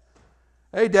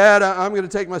 Hey, Dad, I'm going to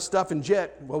take my stuff and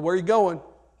jet. Well, where are you going?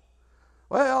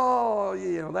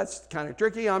 Well, that's kind of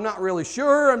tricky. I'm not really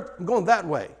sure. I'm going that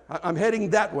way. I'm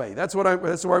heading that way. That's where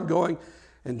I'm going.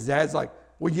 And Dad's like,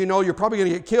 well, you're probably going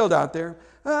to get killed out there.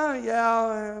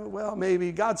 Yeah, well,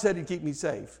 maybe. God said He'd keep me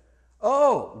safe.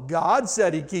 Oh, God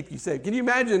said He'd keep you safe. Can you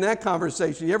imagine that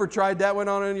conversation? You ever tried that one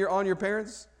on your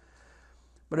parents?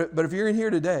 But if you're in here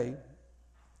today,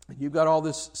 and you've got all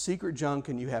this secret junk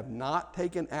and you have not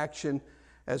taken action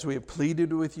as we have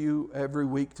pleaded with you every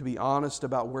week to be honest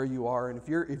about where you are. And if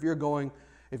you're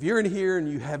in here and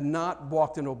you have not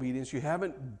walked in obedience, you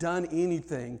haven't done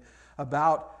anything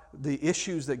about the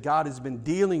issues that God has been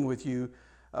dealing with you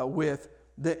with,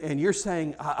 and you're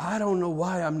saying, I don't know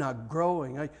why I'm not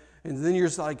growing. And then you're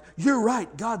just like, you're right.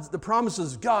 The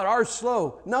promises of God are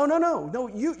slow.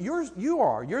 No.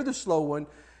 You're the slow one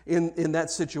in that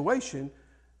situation,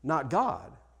 not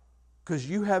God. Because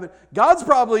you haven't. God's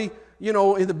probably,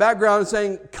 in the background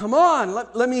saying, come on,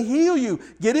 let me heal you.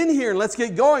 Get in here and let's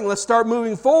get going. Let's start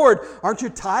moving forward. Aren't you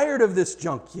tired of this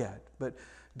junk yet? But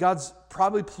God's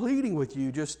probably pleading with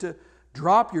you just to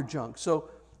drop your junk.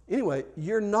 So anyway,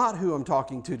 you're not who I'm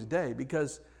talking to today,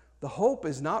 because the hope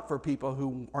is not for people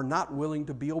who are not willing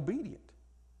to be obedient.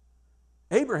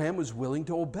 Abraham was willing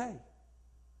to obey.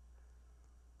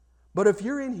 But if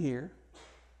you're in here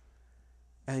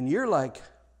and you're like,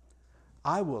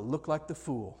 I will look like the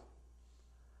fool.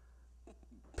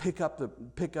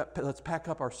 Let's pack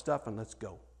up our stuff and let's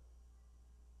go.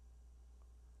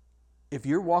 If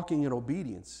you're walking in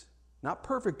obedience, not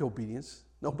perfect obedience,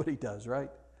 nobody does,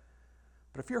 right?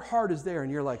 But if your heart is there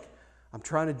and you're like, I'm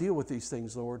trying to deal with these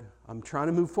things, Lord. I'm trying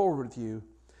to move forward with you.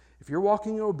 If you're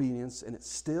walking in obedience and it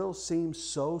still seems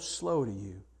so slow to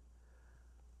you,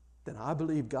 then I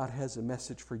believe God has a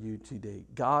message for you today.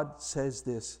 God says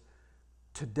this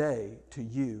today to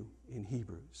you in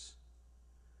Hebrews.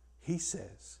 He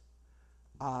says,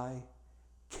 I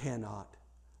cannot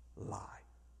lie.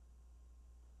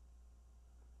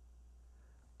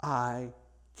 I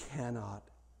cannot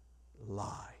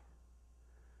lie.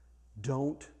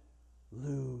 Don't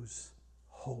lose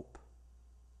hope.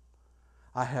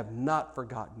 I have not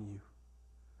forgotten you.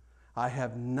 I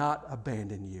have not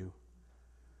abandoned you.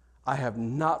 I have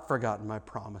not forgotten my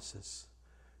promises.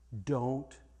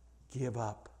 Don't give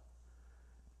up.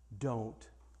 Don't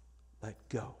let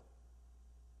go.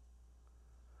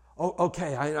 Oh,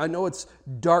 okay, I know it's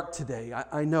dark today.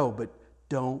 I know, but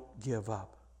don't give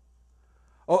up.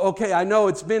 Oh, okay, I know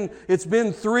it's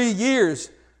been 3 years.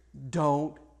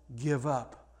 Don't give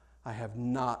up. I have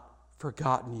not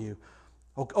forgotten you.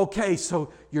 Okay,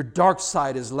 so your dark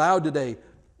side is loud today.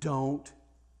 Don't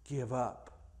give up.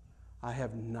 I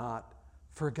have not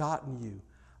forgotten you.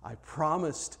 I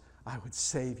promised I would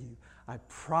save you. I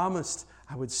promised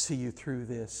I would see you through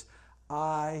this.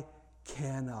 I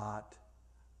cannot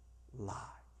lie.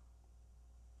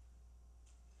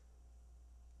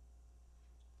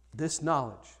 This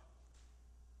knowledge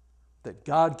that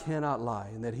God cannot lie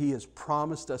and that He has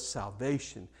promised us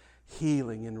salvation,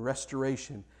 healing, and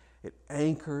restoration, it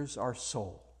anchors our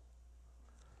soul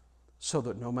so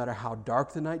that no matter how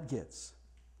dark the night gets,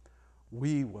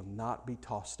 we will not be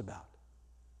tossed about.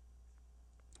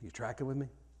 You tracking with me?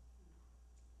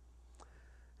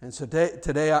 And so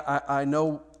today I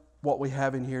know what we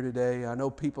have in here today. I know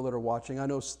people that are watching. I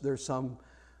know there's some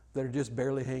that are just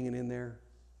barely hanging in there.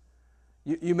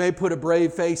 You may put a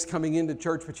brave face coming into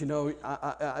church, but you know,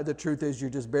 the truth is you're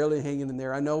just barely hanging in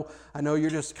there. I know you're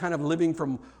just kind of living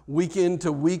from weekend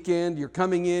to weekend. You're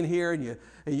coming in here and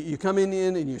you come in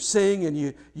and you sing and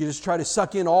you just try to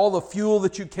suck in all the fuel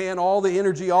that you can, all the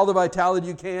energy, all the vitality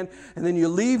you can, and then you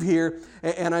leave here.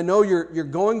 And I know you're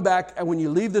going back, and when you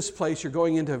leave this place, you're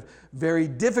going into very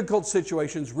difficult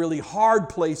situations, really hard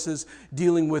places,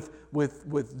 dealing with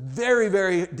very,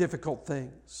 very difficult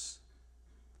things.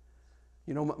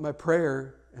 You know, my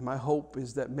prayer and my hope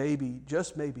is that maybe,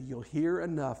 just maybe, you'll hear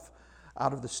enough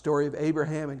out of the story of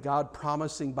Abraham and God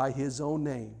promising by His own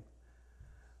name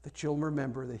that you'll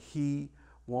remember that He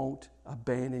won't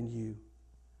abandon you.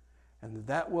 And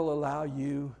that will allow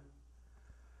you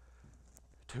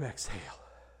to exhale,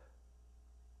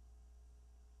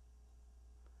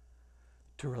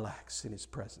 to relax in His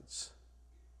presence,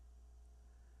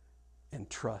 and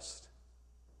trust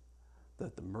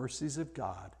that the mercies of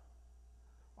God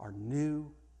are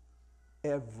new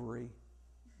every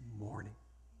morning.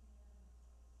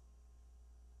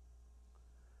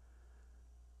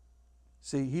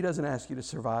 See, He doesn't ask you to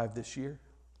survive this year.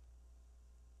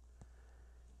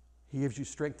 He gives you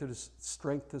strength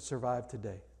to survive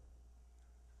today.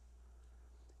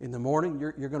 In the morning,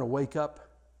 you're going to wake up,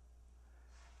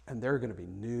 and there are going to be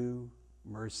new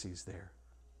mercies there.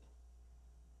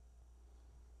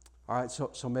 All right,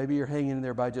 so maybe you're hanging in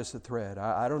there by just a thread.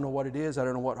 I don't know what it is. I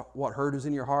don't know what hurt is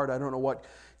in your heart. I don't know what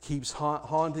keeps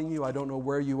haunting you. I don't know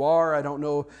where you are. I don't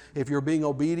know if you're being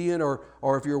obedient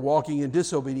or if you're walking in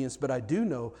disobedience. But I do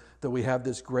know that we have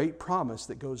this great promise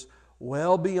that goes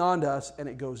well beyond us, and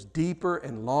it goes deeper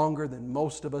and longer than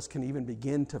most of us can even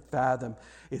begin to fathom.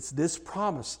 It's this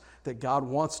promise that God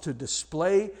wants to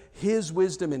display His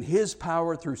wisdom and His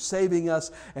power through saving us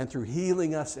and through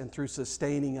healing us and through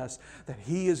sustaining us, that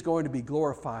He is going to be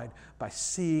glorified by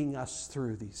seeing us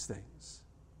through these things.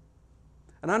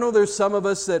 And I know there's some of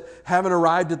us that haven't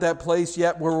arrived at that place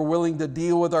yet where we're willing to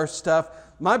deal with our stuff.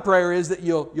 My prayer is that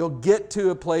you'll get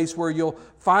to a place where you'll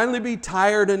finally be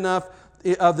tired enough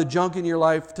of the junk in your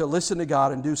life to listen to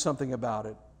God and do something about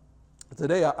it.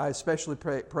 Today, I especially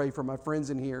pray for my friends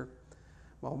in here,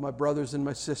 all my brothers and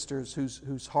my sisters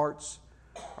whose hearts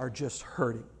are just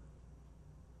hurting.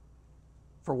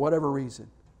 For whatever reason.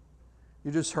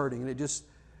 You're just hurting.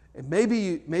 And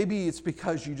maybe it's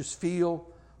because you just feel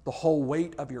the whole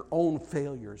weight of your own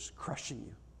failures crushing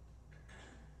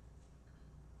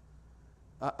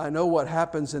you. I know what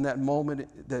happens in that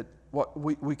moment, that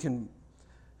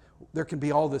there can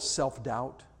be all this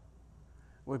self-doubt.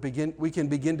 We can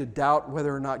begin to doubt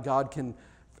whether or not God can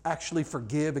actually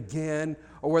forgive again,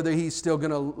 or whether He's still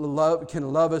going to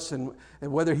can love us, and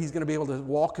whether He's going to be able to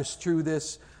walk us through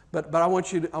this. But I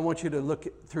want you to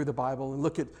look through the Bible and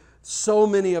look at so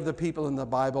many of the people in the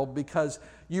Bible, because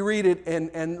you read it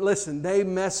and listen, they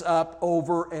mess up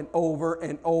over and over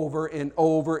and over and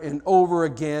over and over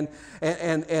again,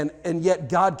 and yet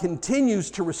God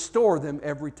continues to restore them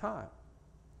every time.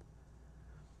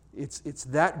 It's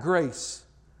that grace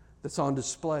that's on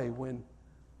display when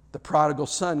the prodigal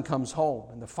son comes home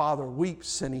and the father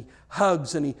weeps and he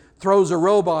hugs and he throws a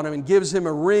robe on him and gives him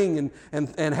a ring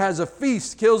and has a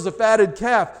feast, kills the fatted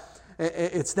calf.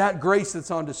 It's that grace that's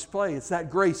on display. It's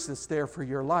that grace that's there for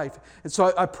your life. And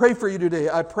so I pray for you today.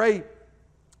 I pray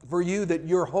for you that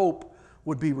your hope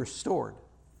would be restored.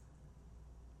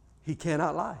 He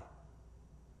cannot lie.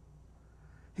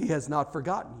 He has not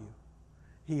forgotten you.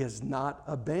 He has not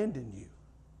abandoned you.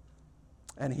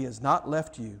 And He has not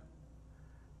left you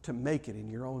to make it in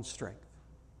your own strength.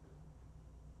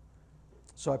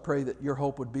 So I pray that your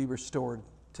hope would be restored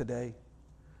today.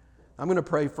 I'm going to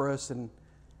pray for us, and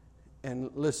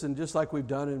listen, just like we've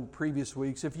done in previous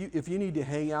weeks, if you need to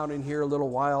hang out in here a little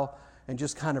while and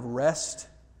just kind of rest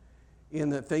in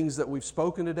the things that we've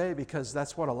spoken today, because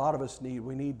that's what a lot of us need.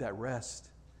 We need that rest.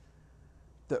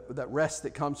 That rest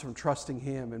that comes from trusting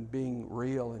Him and being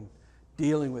real and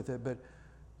dealing with it. But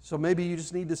so maybe you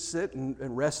just need to sit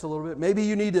and rest a little bit. Maybe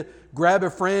you need to grab a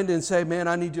friend and say, man,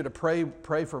 I need you to pray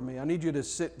for me. I need you to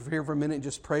sit here for a minute and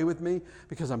just pray with me,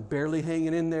 because I'm barely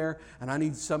hanging in there and I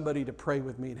need somebody to pray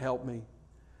with me and help me.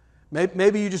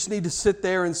 Maybe you just need to sit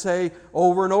there and say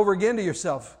over and over again to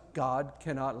yourself, God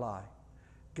cannot lie.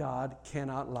 God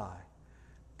cannot lie.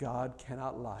 God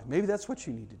cannot lie. Maybe that's what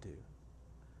you need to do.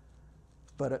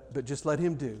 But just let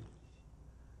Him do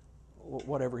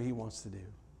whatever He wants to do.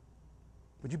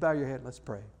 Would you bow your head? Let's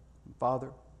pray. Father,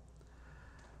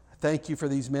 I thank You for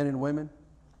these men and women.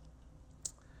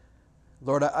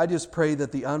 Lord, I just pray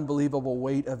that the unbelievable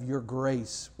weight of Your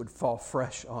grace would fall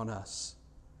fresh on us.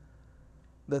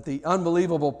 That the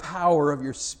unbelievable power of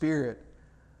Your Spirit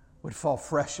would fall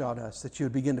fresh on us. That You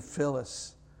would begin to fill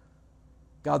us.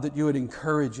 God, that You would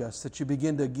encourage us. That You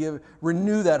begin to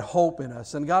renew that hope in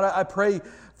us. And God, I pray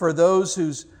for those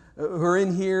who are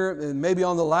in here and maybe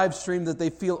on the live stream that they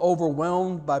feel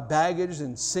overwhelmed by baggage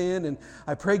and sin. And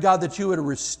I pray, God, that You would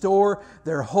restore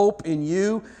their hope in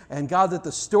You. And God, that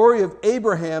the story of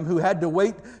Abraham, who had to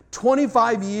wait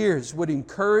 25 years, would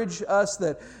encourage us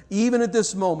that even at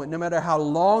this moment, no matter how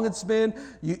long it's been,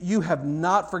 you have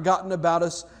not forgotten about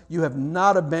us. You have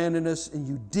not abandoned us, and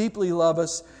You deeply love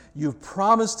us. You've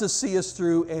promised to see us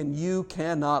through, and You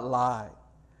cannot lie.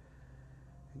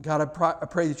 God, I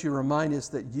pray that You remind us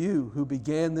that You, who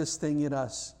began this thing in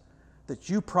us, that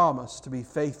You promised to be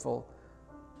faithful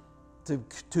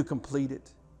to complete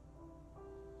it.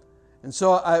 And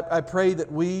so I pray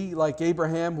that we, like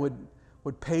Abraham,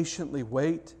 would patiently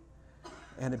wait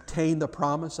and obtain the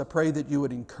promise. I pray that You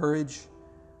would encourage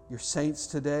Your saints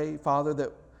today, Father,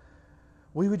 that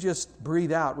we would just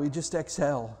breathe out, we just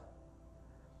exhale,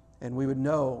 and we would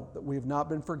know that we have not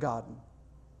been forgotten.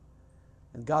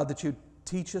 And God, that You'd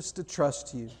teach us to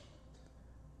trust You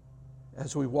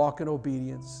as we walk in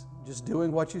obedience, just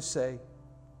doing what You say,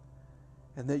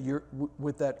 and that You're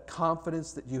with that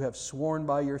confidence that You have sworn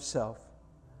by Yourself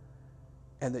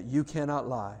and that You cannot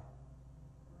lie,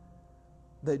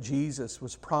 that Jesus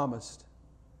was promised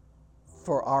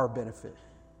for our benefit.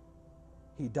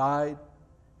 He died,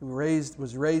 He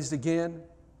was raised again,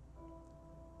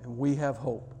 and we have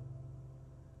hope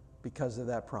because of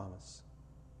that promise.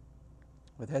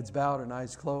 With heads bowed and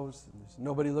eyes closed, and there's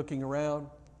nobody looking around.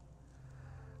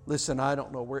 Listen, I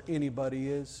don't know where anybody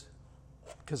is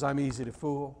because I'm easy to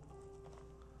fool.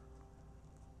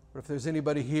 But if there's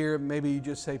anybody here, maybe you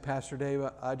just say, Pastor Dave,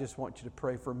 I just want you to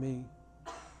pray for me.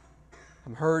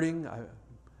 I'm hurting. I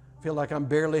feel like I'm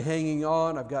barely hanging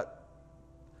on. I've got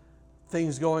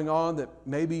things going on that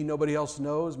maybe nobody else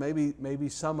knows. Maybe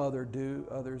some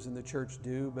others in the church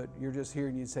do, but you're just here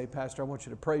and you say, Pastor, I want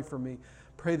you to pray for me.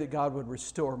 Pray that God would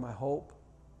restore my hope.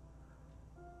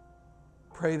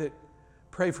 Pray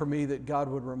for me that God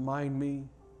would remind me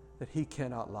that He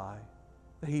cannot lie,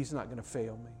 that He's not going to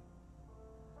fail me.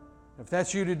 If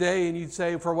that's you today and you'd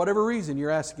say, for whatever reason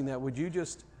you're asking that, would you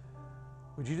just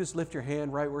lift your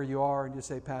hand right where you are and just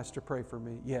say, Pastor, pray for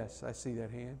me? Yes, I see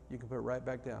that hand. You can put it right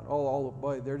back down.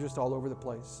 Boy, they're just all over the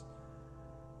place.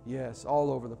 Yes,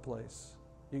 all over the place.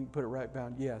 You can put it right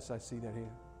down. Yes, I see that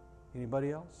hand. Anybody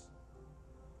else?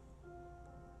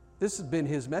 This has been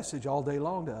His message all day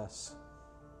long to us.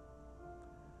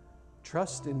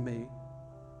 Trust in Me.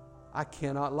 I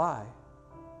cannot lie.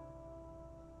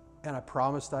 And I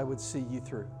promised I would see you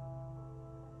through.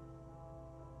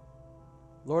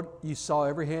 Lord, You saw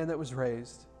every hand that was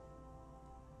raised.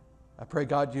 I pray,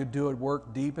 God, You'd do a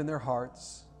work deep in their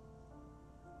hearts.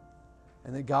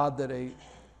 And that, God, that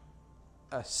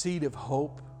a seed of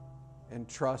hope and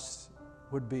trust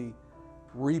would be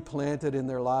replanted in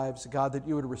their lives. God, that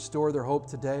You would restore their hope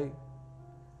today.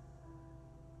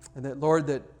 And that, Lord,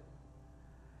 that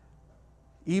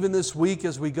even this week,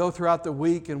 as we go throughout the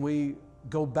week and we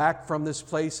go back from this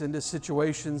place into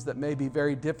situations that may be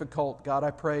very difficult, God,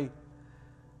 I pray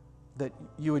that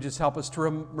You would just help us to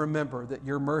remember that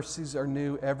Your mercies are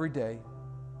new every day.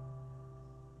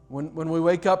 When we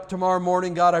wake up tomorrow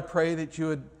morning, God, I pray that You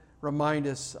would remind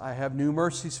us, I have new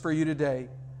mercies for you today.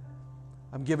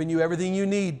 I'm giving you everything you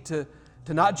need to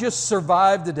not just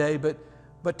survive the day,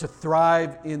 but to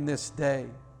thrive in this day.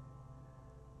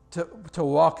 To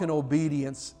walk in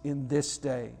obedience in this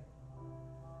day.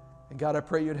 And God, I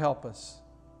pray You'd help us.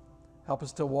 Help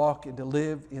us to walk and to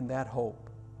live in that hope.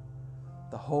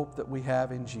 The hope that we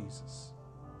have in Jesus.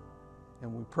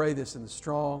 And we pray this in the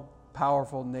strong,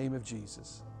 powerful name of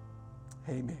Jesus.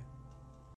 Amen.